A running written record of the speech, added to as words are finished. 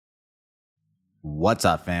What's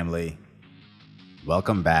up, family?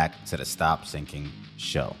 Welcome back to the Stop Sinking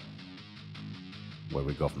Show, where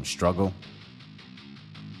we go from struggle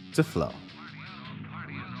to flow.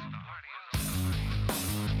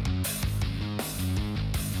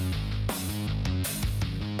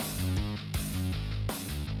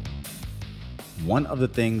 One of the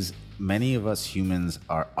things many of us humans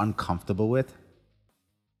are uncomfortable with,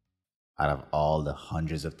 out of all the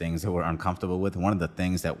hundreds of things that we're uncomfortable with, one of the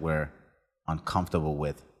things that we're uncomfortable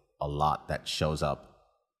with a lot that shows up,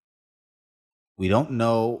 we don't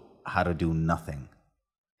know how to do nothing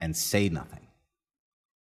and say nothing.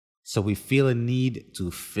 So we feel a need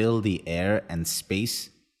to fill the air and space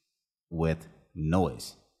with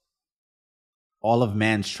noise. All of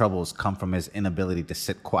man's troubles come from his inability to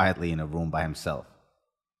sit quietly in a room by himself.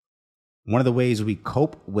 One of the ways we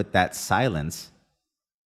cope with that silence,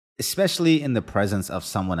 especially in the presence of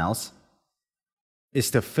someone else, is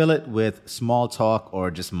to fill it with small talk or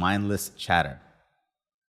just mindless chatter.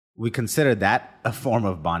 We consider that a form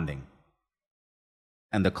of bonding.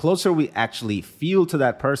 And the closer we actually feel to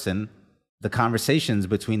that person, the conversations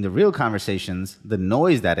between the real conversations, the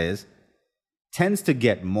noise that is, tends to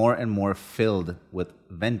get more and more filled with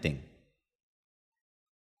venting.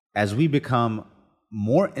 As we become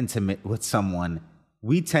more intimate with someone,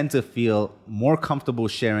 we tend to feel more comfortable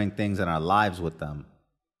sharing things in our lives with them,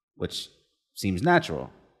 which seems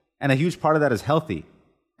natural. And a huge part of that is healthy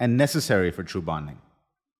and necessary for true bonding.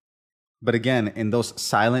 But again, in those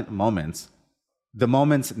silent moments, the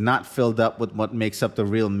moments not filled up with what makes up the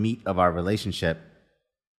real meat of our relationship,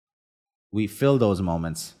 we fill those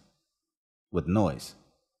moments with noise.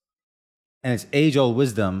 And it's age-old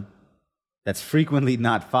wisdom that's frequently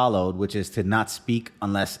not followed, which is to not speak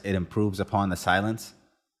unless it improves upon the silence.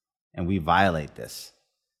 And we violate this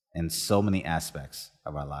in so many aspects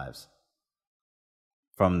of our lives.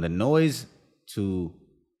 From the noise to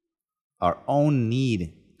our own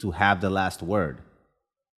need to have the last word,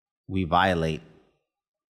 we violate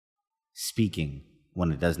speaking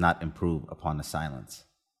when it does not improve upon the silence.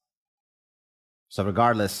 So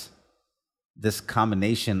regardless, this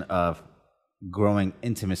combination of growing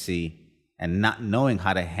intimacy and not knowing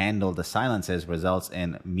how to handle the silences results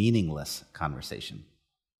in meaningless conversation.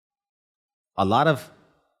 A lot of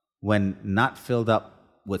when not filled up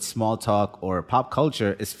with small talk or pop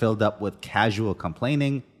culture is filled up with casual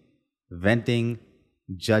complaining, venting,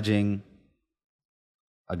 judging.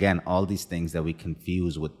 Again, all these things that we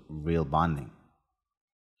confuse with real bonding.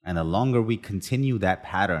 And the longer we continue that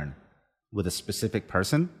pattern with a specific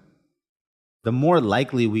person, the more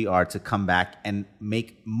likely we are to come back and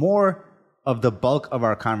make more of the bulk of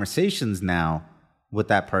our conversations now with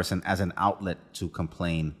that person as an outlet to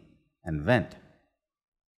complain and vent.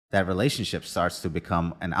 That relationship starts to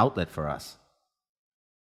become an outlet for us.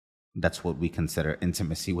 That's what we consider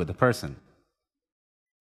intimacy with a person.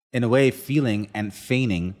 In a way, feeling and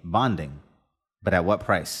feigning bonding. But at what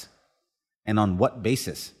price? And on what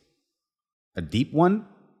basis? A deep one?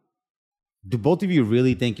 Do both of you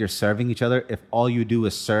really think you're serving each other if all you do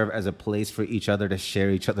is serve as a place for each other to share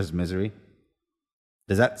each other's misery?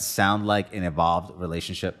 Does that sound like an evolved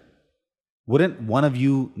relationship? Wouldn't one of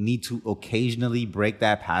you need to occasionally break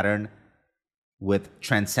that pattern with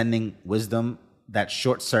transcending wisdom that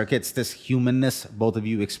short circuits this humanness both of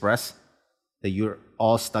you express, that you're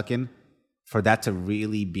all stuck in, for that to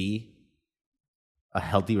really be a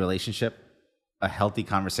healthy relationship, a healthy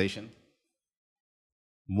conversation?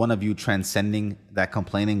 One of you transcending that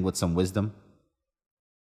complaining with some wisdom?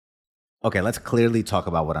 Okay, let's clearly talk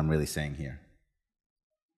about what I'm really saying here.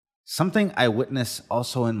 Something I witness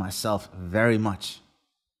also in myself very much.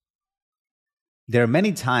 There are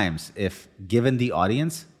many times, if given the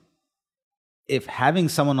audience, if having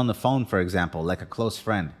someone on the phone, for example, like a close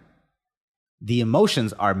friend, the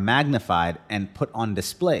emotions are magnified and put on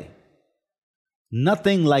display.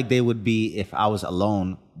 Nothing like they would be if I was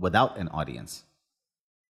alone without an audience.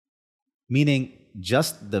 Meaning,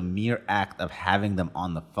 just the mere act of having them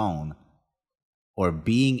on the phone or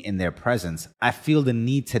being in their presence, I feel the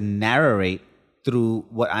need to narrate through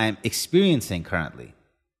what I am experiencing currently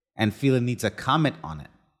and feel a need to comment on it.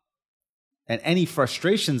 And any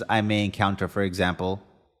frustrations I may encounter, for example,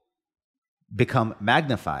 become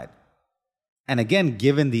magnified. And again,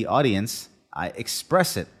 given the audience, I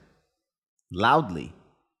express it loudly,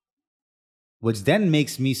 which then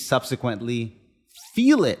makes me subsequently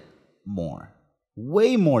feel it more,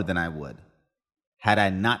 way more than I would had I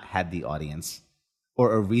not had the audience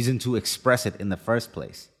or a reason to express it in the first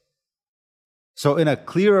place. So in a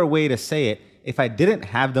clearer way to say it, if I didn't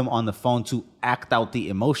have them on the phone to act out the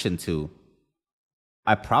emotion to,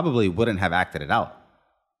 I probably wouldn't have acted it out.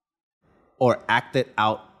 or acted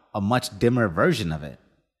out a much dimmer version of it.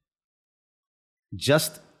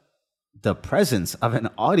 Just the presence of an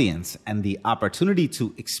audience and the opportunity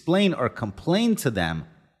to explain or complain to them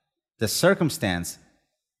the circumstance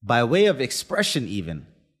by way of expression even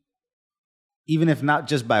if not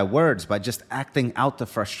just by words, by just acting out the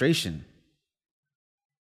frustration,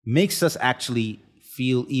 makes us actually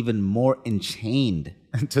feel even more enchained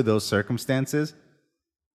to those circumstances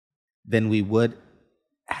than we would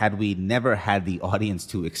had we never had the audience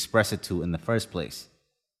to express it to in the first place.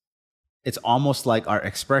 It's almost like our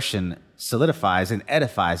expression solidifies and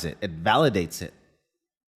edifies it. It validates it.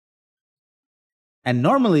 And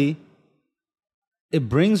normally, it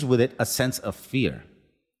brings with it a sense of fear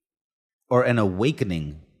or an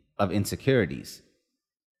awakening of insecurities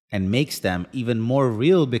and makes them even more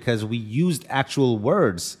real because we used actual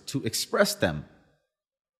words to express them.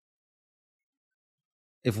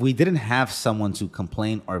 If we didn't have someone to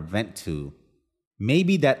complain or vent to,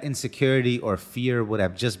 maybe that insecurity or fear would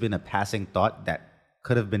have just been a passing thought that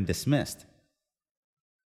could have been dismissed.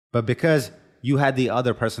 But because you had the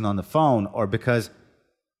other person on the phone, or because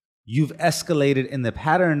you've escalated in the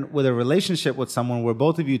pattern with a relationship with someone where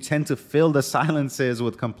both of you tend to fill the silences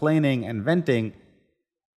with complaining and venting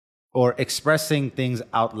or expressing things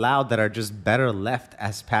out loud that are just better left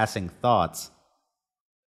as passing thoughts,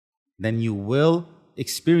 then you will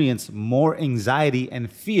experience more anxiety and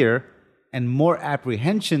fear and more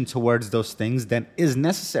apprehension towards those things than is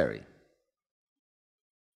necessary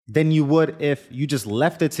than you would if you just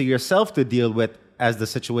left it to yourself to deal with as the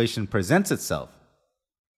situation presents itself.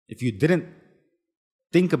 If you didn't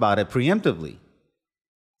think about it preemptively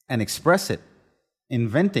and express it in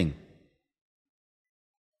venting.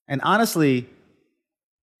 And honestly,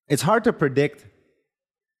 it's hard to predict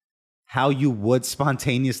how you would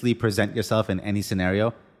spontaneously present yourself in any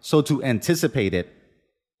scenario. So to anticipate it,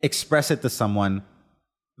 express it to someone,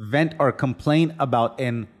 vent or complain about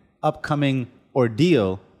an upcoming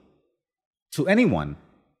ordeal to anyone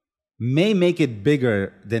may make it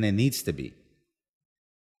bigger than it needs to be.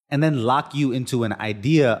 And then lock you into an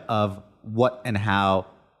idea of what and how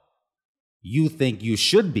you think you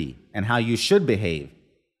should be and how you should behave.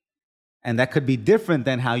 And that could be different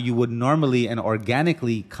than how you would normally and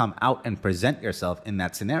organically come out and present yourself in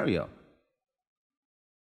that scenario.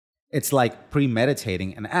 It's like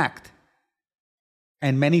premeditating an act.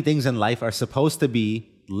 And many things in life are supposed to be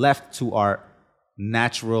left to our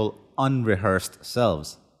natural, unrehearsed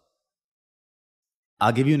selves.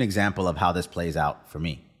 I'll give you an example of how this plays out for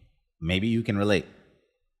me. Maybe you can relate.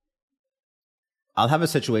 I'll have a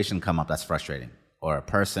situation come up that's frustrating, or a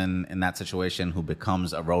person in that situation who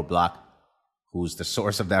becomes a roadblock, who's the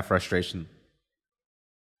source of that frustration.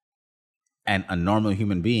 And a normal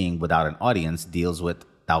human being without an audience deals with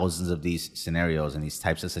thousands of these scenarios and these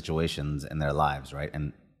types of situations in their lives, right?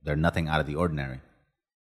 And they're nothing out of the ordinary.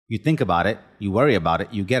 You think about it, you worry about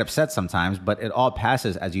it, you get upset sometimes, but it all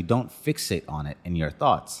passes as you don't fixate on it in your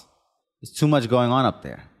thoughts. There's too much going on up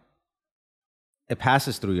there. It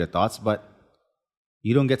passes through your thoughts, but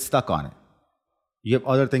you don't get stuck on it. You have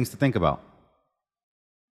other things to think about.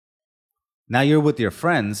 Now you're with your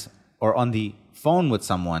friends or on the phone with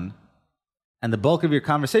someone, and the bulk of your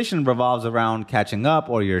conversation revolves around catching up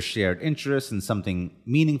or your shared interest in something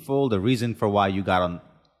meaningful, the reason for why you got on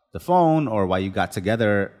the phone or why you got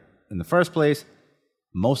together in the first place.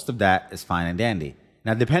 Most of that is fine and dandy.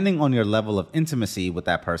 Now, depending on your level of intimacy with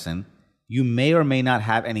that person, you may or may not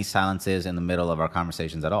have any silences in the middle of our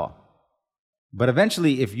conversations at all. But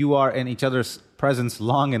eventually, if you are in each other's presence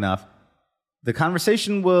long enough, the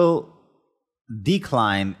conversation will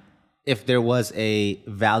decline if there was a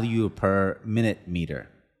value per minute meter.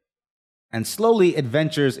 And slowly it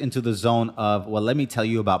ventures into the zone of, well, let me tell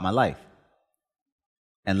you about my life.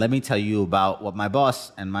 And let me tell you about what my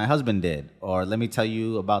boss and my husband did. Or let me tell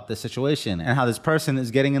you about this situation and how this person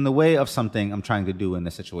is getting in the way of something I'm trying to do in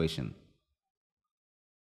this situation.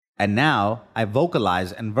 And now I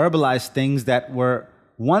vocalize and verbalize things that were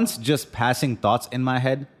once just passing thoughts in my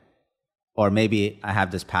head. Or maybe I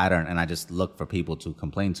have this pattern and I just look for people to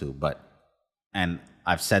complain to. And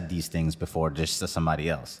I've said these things before just to somebody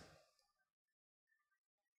else.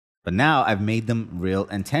 But now I've made them real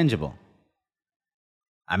and tangible.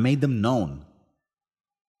 I made them known.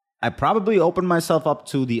 I probably opened myself up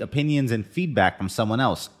to the opinions and feedback from someone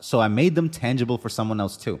else. So I made them tangible for someone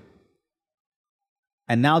else too.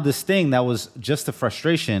 And now this thing that was just a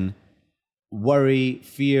frustration, worry,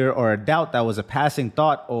 fear, or a doubt that was a passing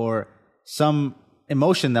thought or some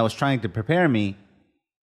emotion that was trying to prepare me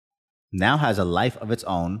now has a life of its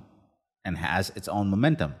own and has its own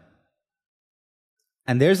momentum.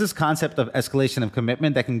 And there's this concept of escalation of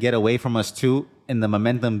commitment that can get away from us too in the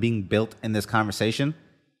momentum being built in this conversation.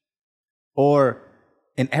 Or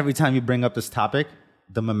in every time you bring up this topic,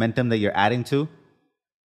 the momentum that you're adding to.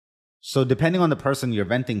 So depending on the person you're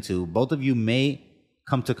venting to, both of you may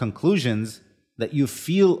come to conclusions that you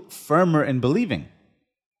feel firmer in believing,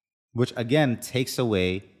 which again takes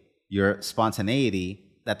away your spontaneity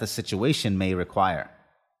that the situation may require.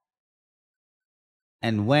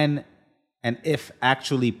 And when and if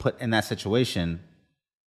actually put in that situation,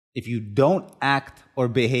 if you don't act or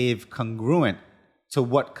behave congruent to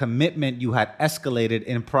what commitment you had escalated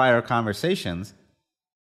in prior conversations,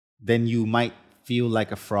 then you might feel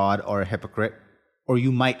like a fraud or a hypocrite, or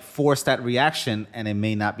you might force that reaction and it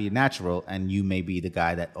may not be natural and you may be the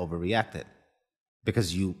guy that overreacted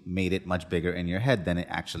because you made it much bigger in your head than it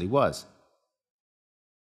actually was.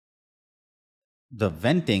 The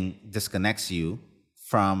venting disconnects you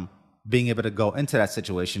from being able to go into that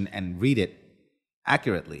situation and read it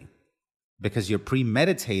accurately because you're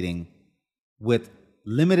premeditating with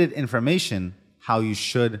limited information how you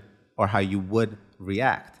should or how you would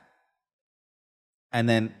react. And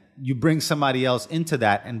then you bring somebody else into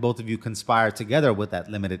that and both of you conspire together with that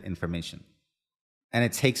limited information. And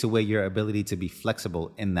it takes away your ability to be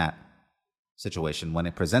flexible in that situation when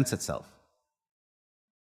it presents itself.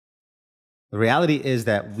 The reality is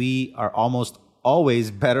that we are almost always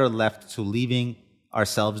better left to leaving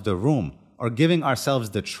ourselves the room or giving ourselves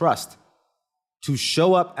the trust to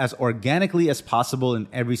show up as organically as possible in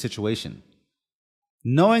every situation,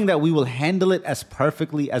 knowing that we will handle it as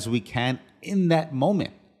perfectly as we can in that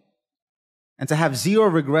moment, and to have zero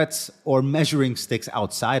regrets or measuring sticks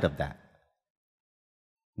outside of that.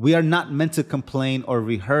 We are not meant to complain or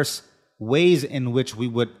rehearse ways in which we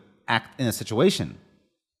would act in a situation.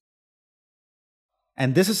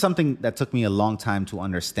 And this is something that took me a long time to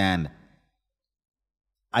understand.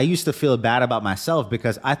 I used to feel bad about myself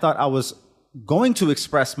because I thought I was going to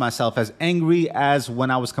express myself as angry as when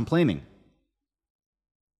I was complaining.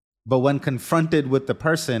 But when confronted with the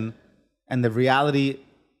person and the reality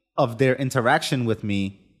of their interaction with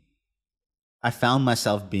me, I found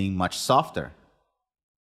myself being much softer.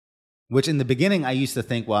 Which in the beginning, I used to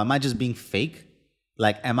think, well, am I just being fake?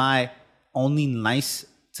 Like, am I only nice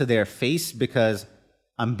to their face because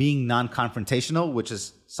I'm being non-confrontational, which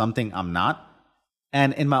is something I'm not?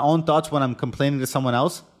 And in my own thoughts, when I'm complaining to someone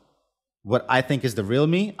else, what I think is the real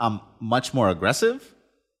me, I'm much more aggressive.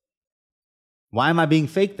 Why am I being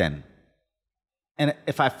fake then? And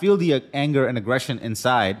if I feel the anger and aggression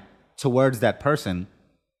inside towards that person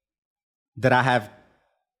that I have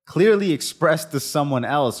clearly expressed to someone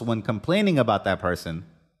else when complaining about that person,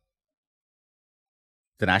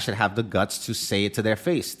 then I should have the guts to say it to their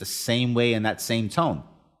face the same way in that same tone.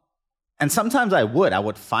 And sometimes I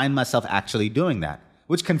would find myself actually doing that,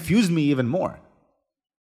 which confused me even more.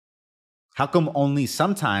 How come only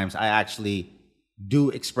sometimes I actually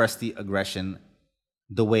do express the aggression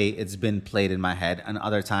the way it's been played in my head, and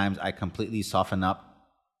other times I completely soften up,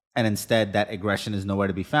 and instead that aggression is nowhere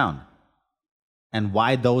to be found? And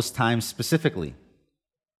why those times specifically?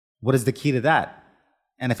 What is the key to that?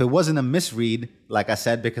 And if it wasn't a misread, like I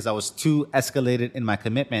said, because I was too escalated in my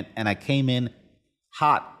commitment and I came in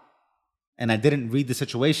hot and I didn't read the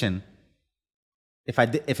situation, if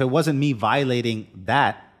it wasn't me violating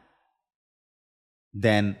that,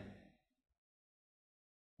 then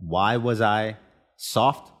why was I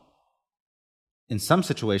soft in some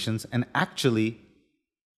situations and actually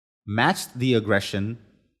matched the aggression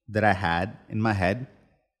that I had in my head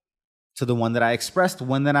to the one that I expressed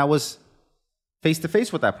when then I was face to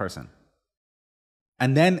face with that person?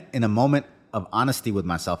 And then in a moment of honesty with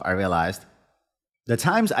myself, I realized the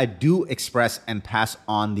times I do express and pass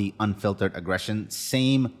on the unfiltered aggression,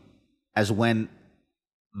 same as when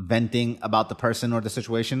venting about the person or the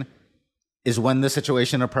situation, is when the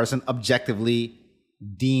situation or person objectively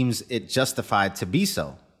deems it justified to be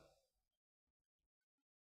so.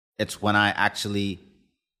 It's when I actually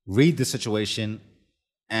read the situation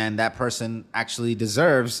and that person actually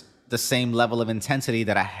deserves the same level of intensity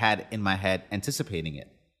that I had in my head anticipating it.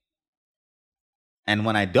 And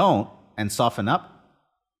when I don't and soften up,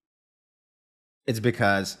 it's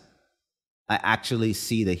because I actually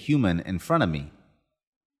see the human in front of me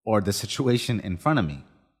or the situation in front of me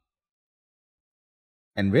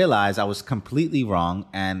and realize I was completely wrong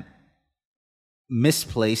and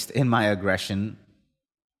misplaced in my aggression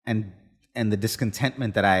and the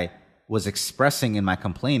discontentment that I was expressing in my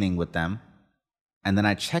complaining with them. And then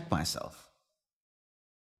I check myself.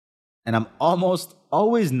 And I'm almost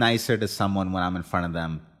always nicer to someone when I'm in front of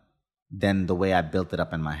them than the way I built it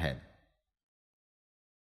up in my head.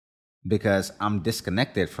 because I'm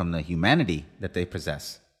disconnected from the humanity that they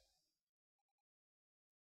possess.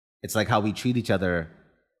 It's like how we treat each other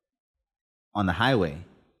on the highway,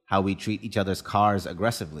 how we treat each other's cars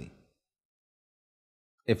aggressively.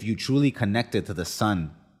 If you truly connected to the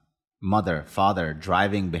son, mother, father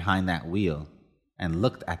driving behind that wheel and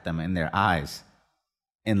looked at them in their eyes,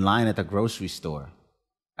 in line at the grocery store,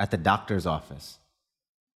 at the doctor's office,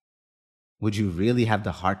 would you really have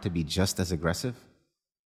the heart to be just as aggressive?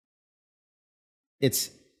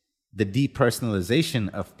 It's the depersonalization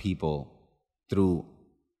of people through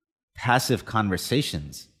passive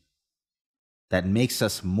conversations that makes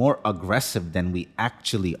us more aggressive than we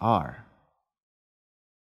actually are,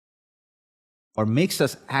 or makes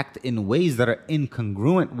us act in ways that are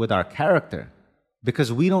incongruent with our character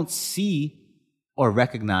because we don't see or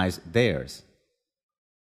recognize theirs.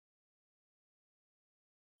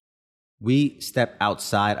 We step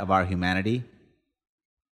outside of our humanity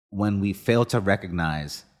when we fail to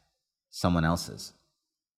recognize someone else's.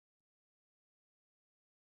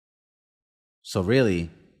 So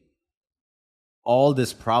really, all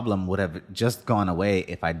this problem would have just gone away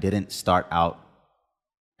if I didn't start out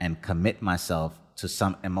and commit myself to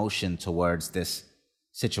some emotion towards this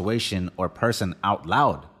situation or person out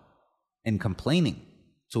loud in complaining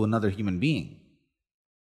to another human being.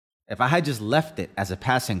 If I had just left it as a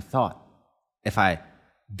passing thought, if I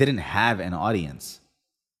didn't have an audience,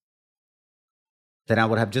 then I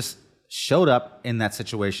would have just showed up in that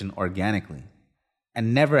situation organically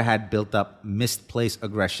and never had built up misplaced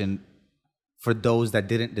aggression for those that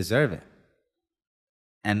didn't deserve it,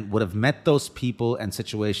 and would have met those people and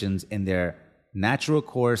situations in their natural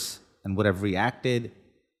course and would have reacted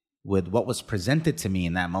with what was presented to me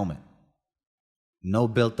in that moment. No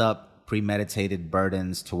built up, premeditated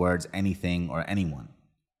burdens towards anything or anyone.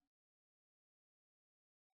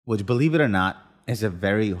 Which, believe it or not, is a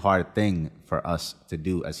very hard thing for us to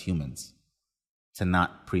do as humans, to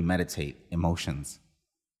not premeditate emotions.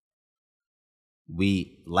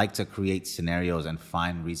 We like to create scenarios and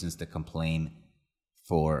find reasons to complain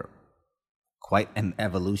for quite an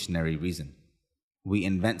evolutionary reason. We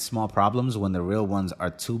invent small problems when the real ones are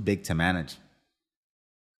too big to manage.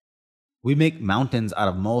 We make mountains out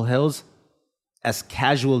of molehills as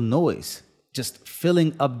casual noise, just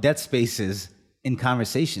filling up dead spaces in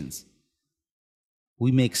conversations.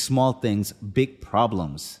 We make small things big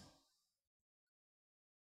problems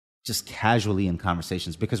just casually in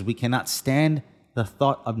conversations because we cannot stand the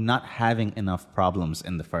thought of not having enough problems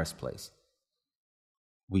in the first place.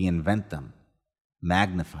 We invent them,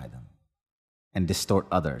 magnify them, and distort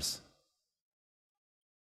others.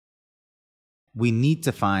 We need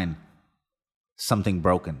to find something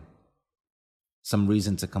broken, some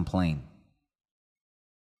reason to complain,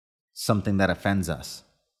 something that offends us.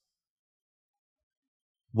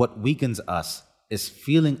 What weakens us is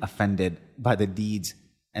feeling offended by the deeds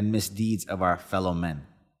and misdeeds of our fellow men.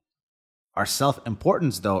 Our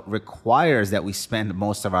self-importance, though, requires that we spend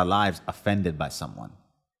most of our lives offended by someone,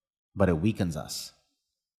 but it weakens us.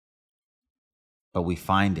 But we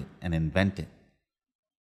find it and invent it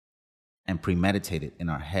and premeditate it in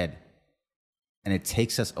our head, and it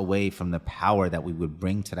takes us away from the power that we would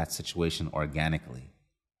bring to that situation organically,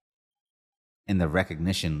 in the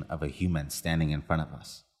recognition of a human standing in front of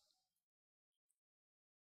us.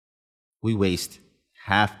 We waste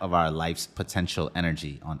half of our life's potential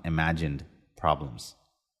energy on imagined problems,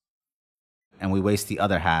 and we waste the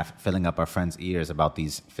other half filling up our friends' ears about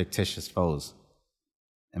these fictitious foes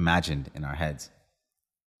imagined in our heads.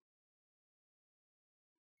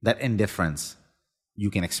 That indifference you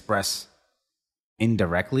can express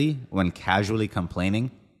indirectly when casually complaining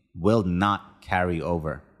will not carry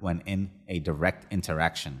over when in a direct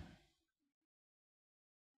interaction.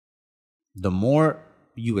 The more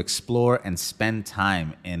you explore and spend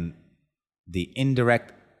time in the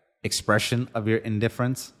indirect expression of your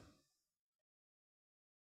indifference,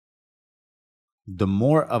 the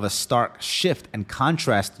more of a stark shift and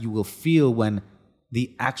contrast you will feel when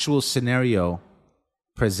the actual scenario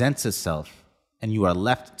presents itself and you are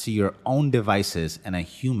left to your own devices and a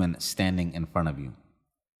human standing in front of you.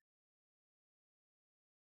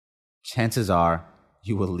 Chances are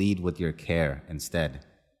you will lead with your care instead.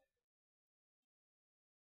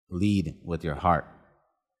 Lead with your heart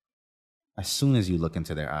as soon as you look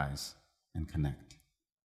into their eyes and connect.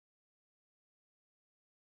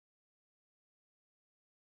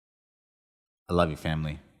 I love you,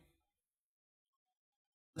 family.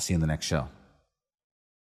 I'll see you in the next show.